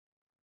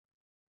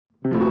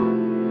Good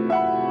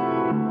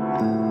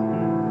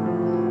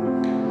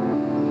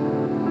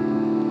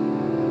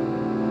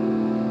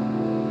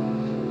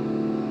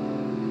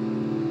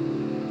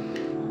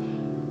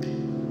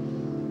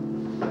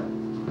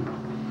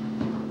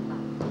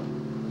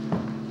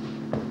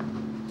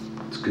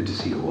to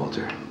see you,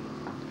 Walter.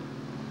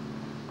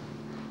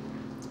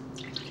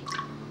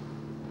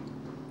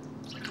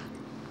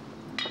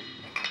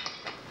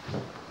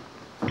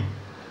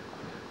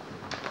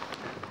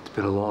 It's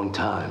been a long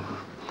time,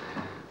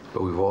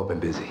 but we've all been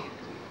busy.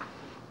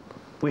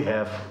 We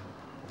have,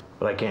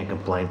 but I can't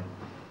complain.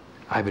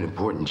 I have an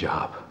important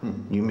job.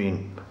 You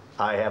mean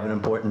I have an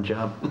important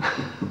job?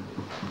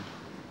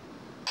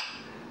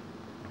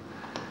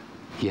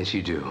 Yes,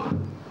 you do.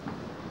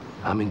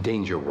 I'm in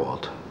danger,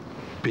 Walt.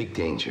 Big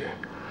danger.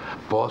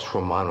 Boss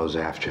Romano's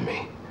after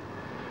me.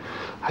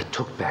 I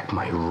took back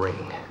my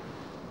ring.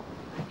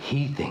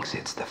 He thinks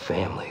it's the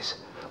family's,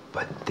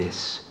 but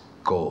this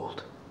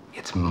gold,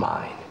 it's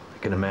mine. I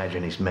can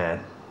imagine he's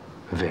mad.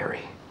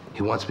 Very.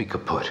 He wants me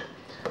kaput.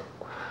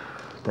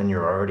 Then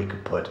you're already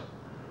kaput.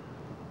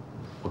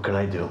 What can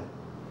I do?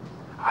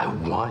 I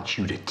want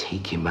you to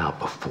take him out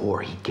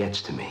before he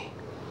gets to me.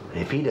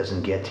 If he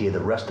doesn't get to you, the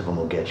rest of them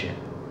will get you.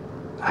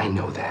 I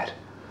know that.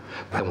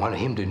 But I want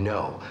him to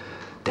know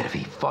that if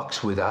he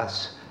fucks with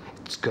us,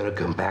 it's gonna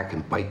come back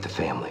and bite the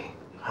family.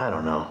 I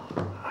don't know.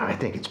 I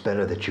think it's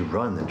better that you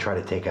run than try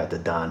to take out the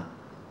Don.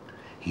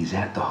 He's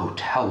at the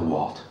hotel,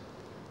 Walt.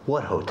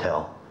 What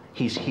hotel?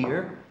 He's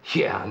here?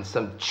 Yeah, on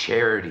some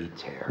charity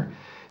tear.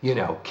 You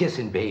know,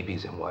 kissing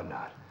babies and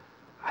whatnot.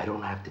 I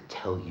don't have to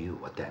tell you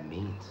what that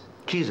means.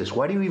 Jesus,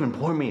 why do you even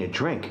pour me a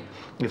drink?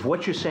 If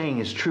what you're saying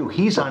is true,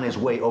 he's on his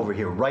way over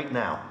here right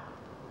now.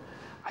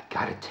 I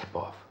got a tip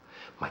off.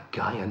 My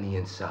guy on the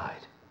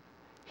inside.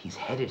 He's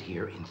headed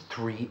here in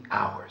 3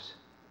 hours.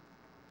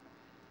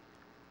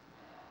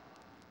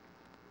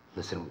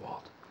 Listen,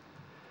 Walt.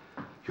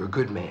 You're a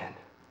good man.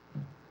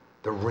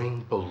 The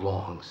ring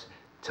belongs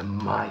to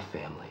my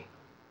family.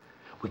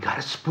 We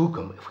gotta spook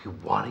them if we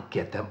want to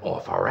get them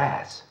off our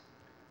ass.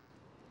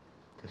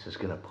 This is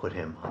gonna put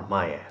him on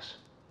my ass.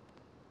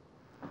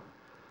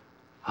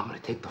 I'm gonna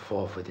take the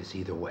fall for this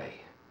either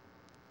way.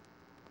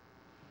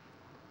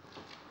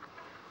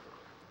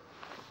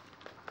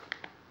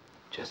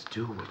 Just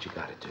do what you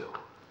gotta do.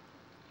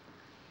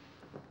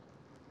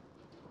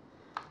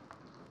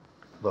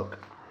 Look,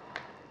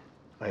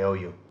 I owe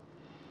you.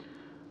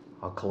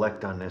 I'll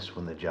collect on this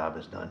when the job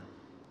is done.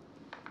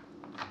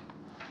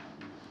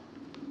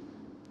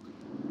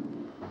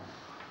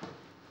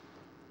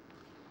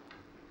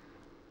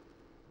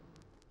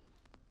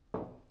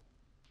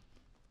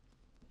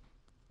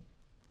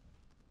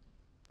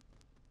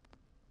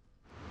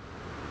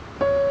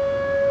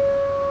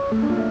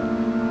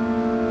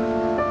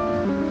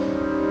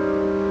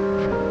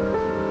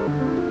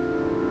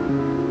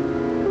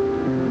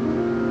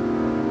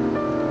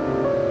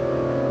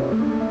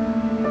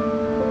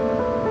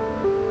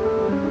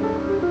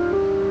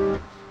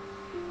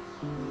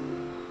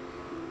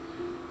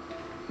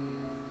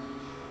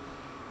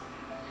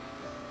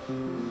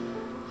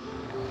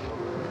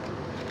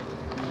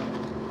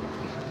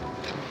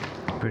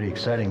 Pretty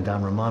exciting,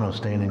 Don Romano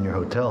staying in your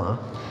hotel, huh?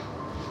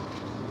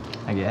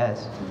 I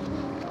guess.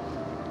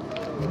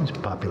 He's a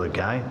popular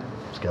guy.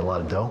 He's got a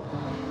lot of dough.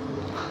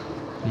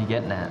 What are you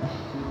getting at?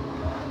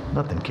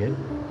 Nothing, kid.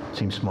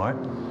 Seems smart.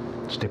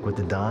 Stick with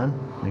the Don.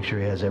 Make sure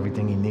he has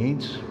everything he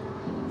needs.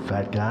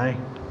 Fat guy.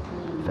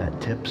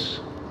 Fat tips.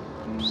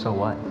 So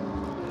what?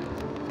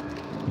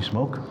 You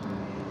smoke?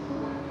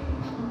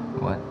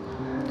 What?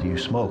 Do you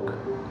smoke?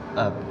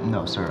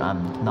 No, sir.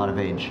 I'm not of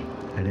age.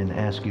 I didn't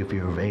ask you if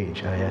you're of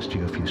age. I asked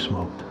you if you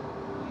smoked.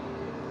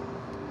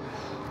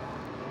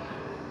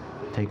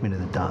 Take me to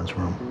the Don's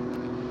room.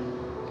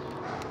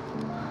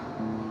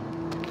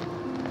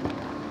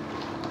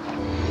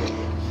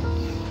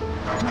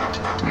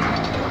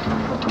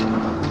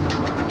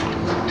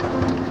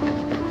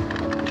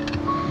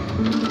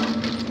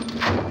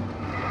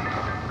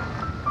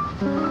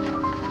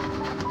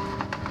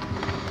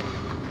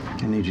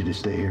 I need you to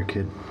stay here,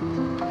 kid.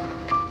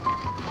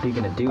 What are you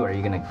gonna do? Are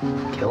you gonna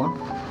kill him?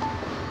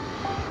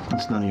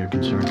 It's none of your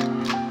concern.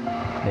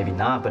 Maybe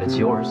not, but it's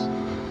yours.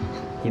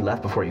 He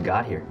left before you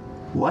got here.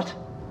 What?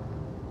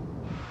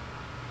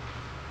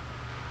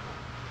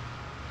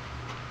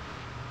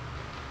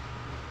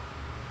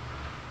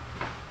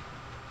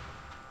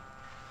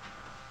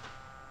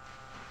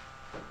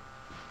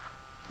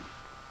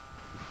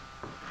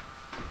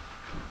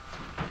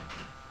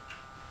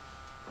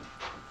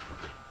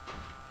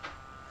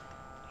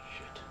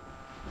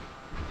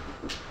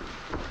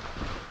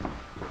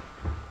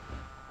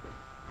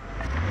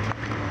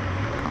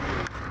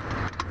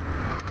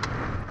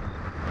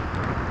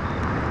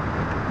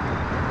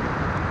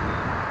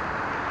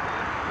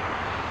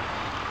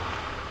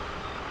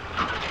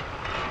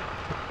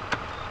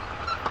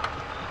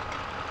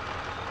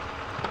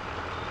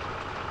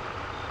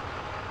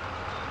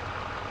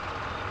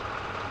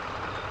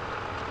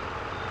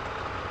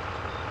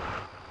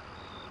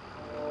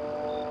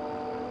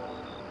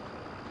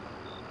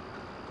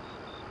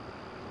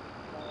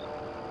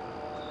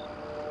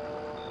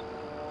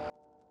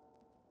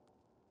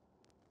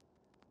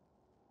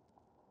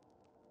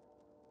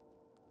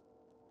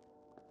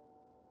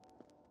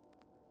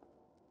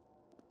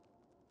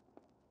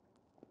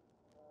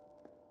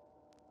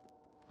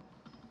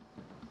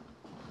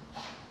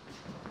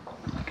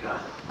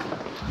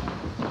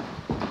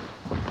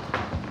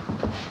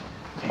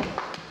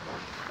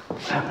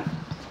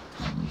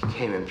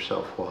 came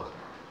himself, Walt.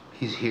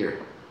 He's here.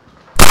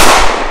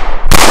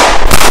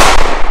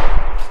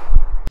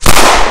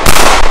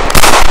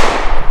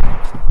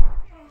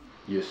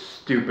 You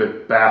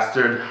stupid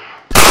bastard.